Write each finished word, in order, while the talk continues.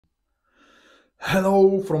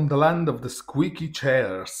Hello from the land of the squeaky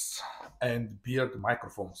chairs and beard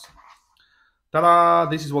microphones. Ta-da!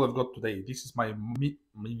 This is what I've got today. This is my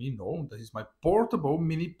this is my portable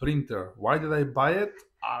mini printer. Why did I buy it?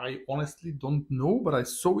 I honestly don't know, but I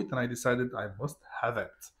saw it and I decided I must have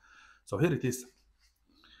it. So here it is.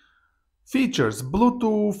 Features: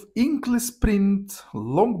 Bluetooth, inkless print,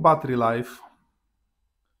 long battery life.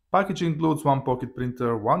 Package includes one pocket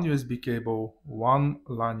printer, one USB cable, one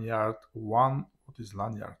lanyard, one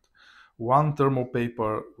thermal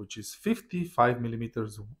paper, which is 55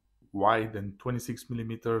 millimeters wide and 26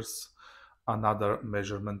 millimeters, another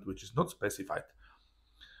measurement which is not specified.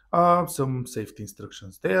 Some safety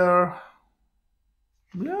instructions there.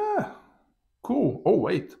 Yeah, cool. Oh,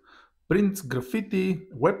 wait. Prints graffiti,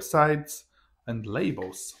 websites, and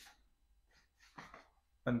labels.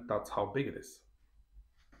 And that's how big it is.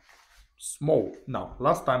 Small. Now,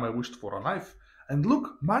 last time I wished for a knife, and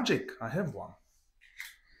look, magic! I have one.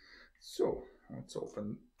 So let's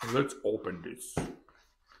open this.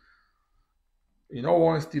 In all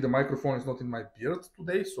honesty, the microphone is not in my beard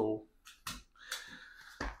today, so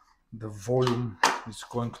the volume is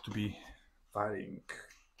going to be varying.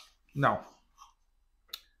 Now,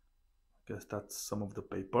 I guess that's some of the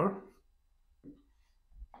paper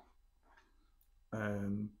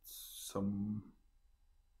and some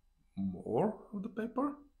more of the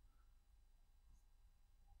paper.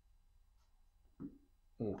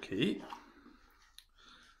 Okay,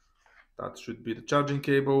 that should be the charging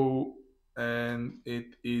cable, and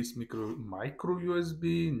it is micro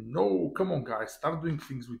USB. No, come on, guys, start doing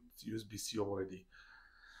things with USB-C already.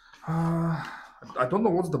 I don't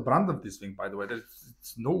know what's the brand of this thing, by the way.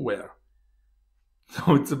 It's nowhere.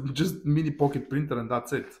 So it's just mini pocket printer, and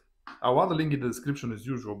that's it. I'll add a link in the description as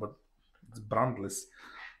usual, but it's brandless.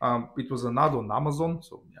 It was an ad on Amazon,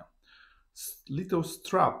 so yeah. Little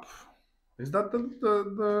strap. Is that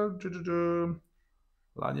the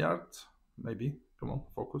lanyard? Maybe. Come on,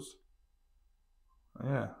 focus.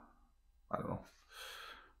 Yeah, I don't know.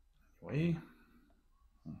 Anyway,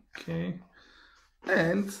 okay.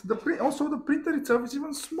 And also the printer itself is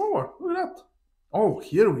even smaller. Look at that. Oh,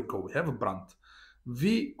 here we go. We have a brand.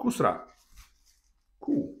 VKUSRA.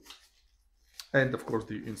 Cool. And of course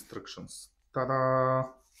the instructions. Ta-da!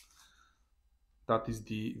 That is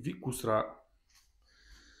the VKUSRA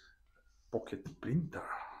pocket printer.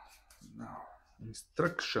 Now,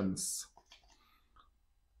 instructions.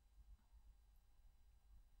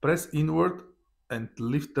 Press inward and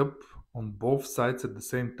lift up on both sides at the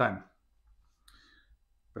same time.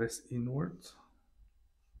 Press inward.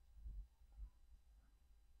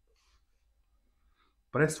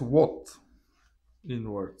 Press what?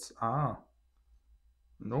 Inwards. Ah.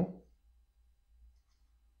 No.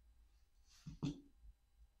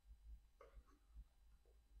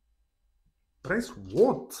 Press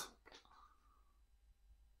what?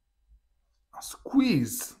 A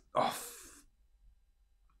squeeze. Oh.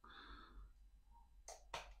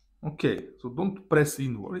 Okay, so don't press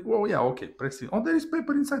inward. Oh yeah, okay, press in. Oh, there is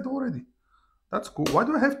paper inside already. That's cool. Why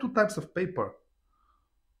do I have two types of paper?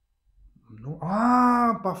 No.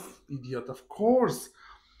 Ah, buff idiot. Of course.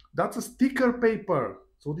 That's a sticker paper.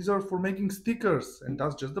 So these are for making stickers. And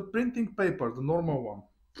that's just the printing paper, the normal one.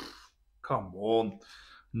 Come on.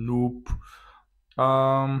 Nope.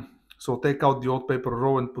 So take out the old paper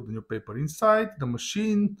roll and put the new paper inside the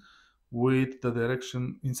machine with the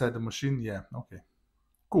direction inside the machine. Yeah, okay.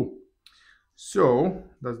 Cool. So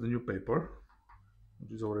that's the new paper,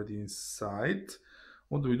 which is already inside.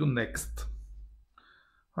 What do we do next?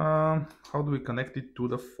 How do we connect it to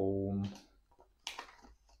the phone?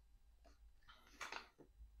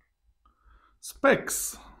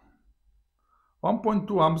 Specs: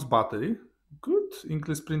 1.2 amps battery, good.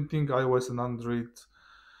 Inkless printing, iOS and Android.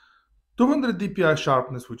 200 dpi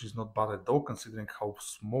sharpness, which is not bad at all considering how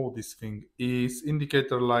small this thing is.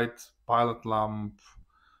 Indicator light, pilot lamp,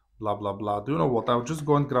 blah blah blah. Do you know what? I'll just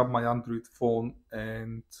go and grab my Android phone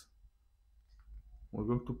and we're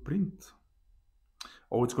going to print.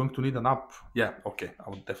 Oh, it's going to need an app. Yeah, okay, I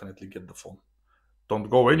will definitely get the phone. Don't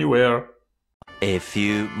go anywhere. A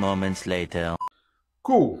few moments later.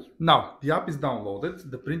 Cool. Now the app is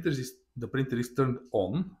downloaded. The printer is turned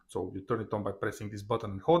on. So you turn it on by pressing this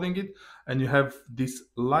button and holding it, and you have this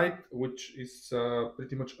light, which is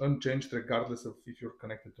pretty much unchanged regardless of if you're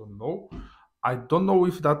connected or no. I don't know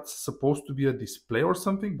if that's supposed to be a display or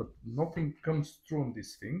something, but nothing comes through on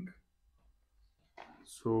this thing.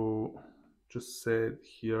 So just said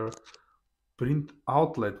here, print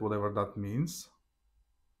outlet, whatever that means.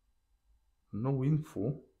 No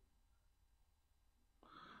info.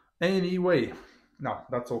 Anyway, now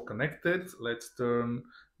that's all connected. Let's turn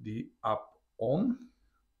the app on.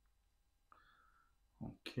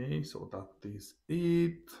 Okay, so that is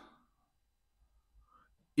it.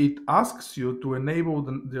 It asks you to enable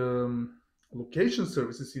the location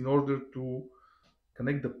services in order to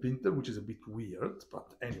connect the printer, which is a bit weird,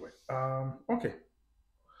 but anyway. Okay,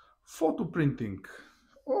 photo printing.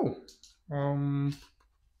 Oh, um,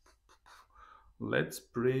 let's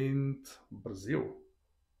print Brazil.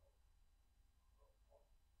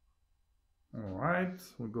 All right,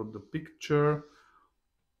 we got the picture.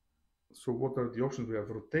 So what are the options? We have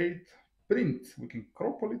rotate, print. We can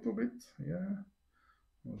crop a little bit. Yeah,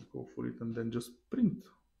 let's go for it and then just print.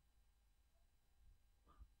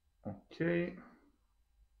 Okay,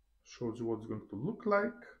 shows you what it's going to look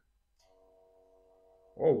like.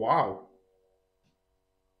 Oh wow,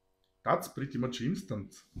 that's pretty much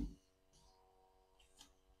instant.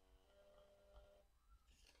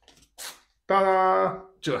 Ta-da!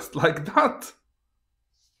 Just like that.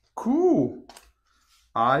 Cool.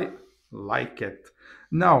 I like it.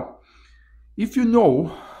 Now, if you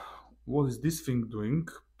know what is this thing doing,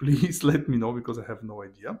 please let me know because I have no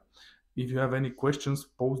idea. If you have any questions,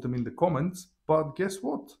 post them in the comments. But guess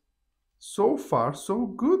what? So far, so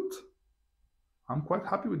good. I'm quite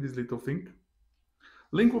happy with this little thing.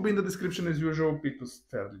 Link will be in the description as usual. It was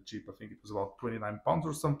fairly cheap. I think it was about £29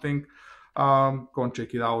 or something. Go and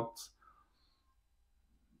check it out.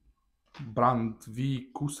 Brand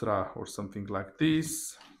VKUSRA or something like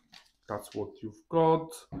this. That's what you've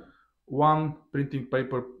got. One printing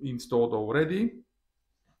paper installed already.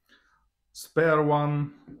 Spare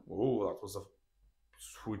one. Oh, that was a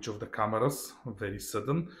switch of the cameras, very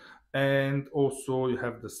sudden. And also you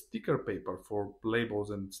have the sticker paper for labels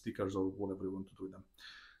and stickers or whatever you want to do with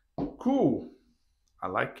them. Cool. I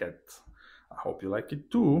like it. I hope you like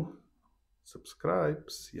it too.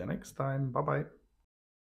 Subscribe. See you next time. Bye bye.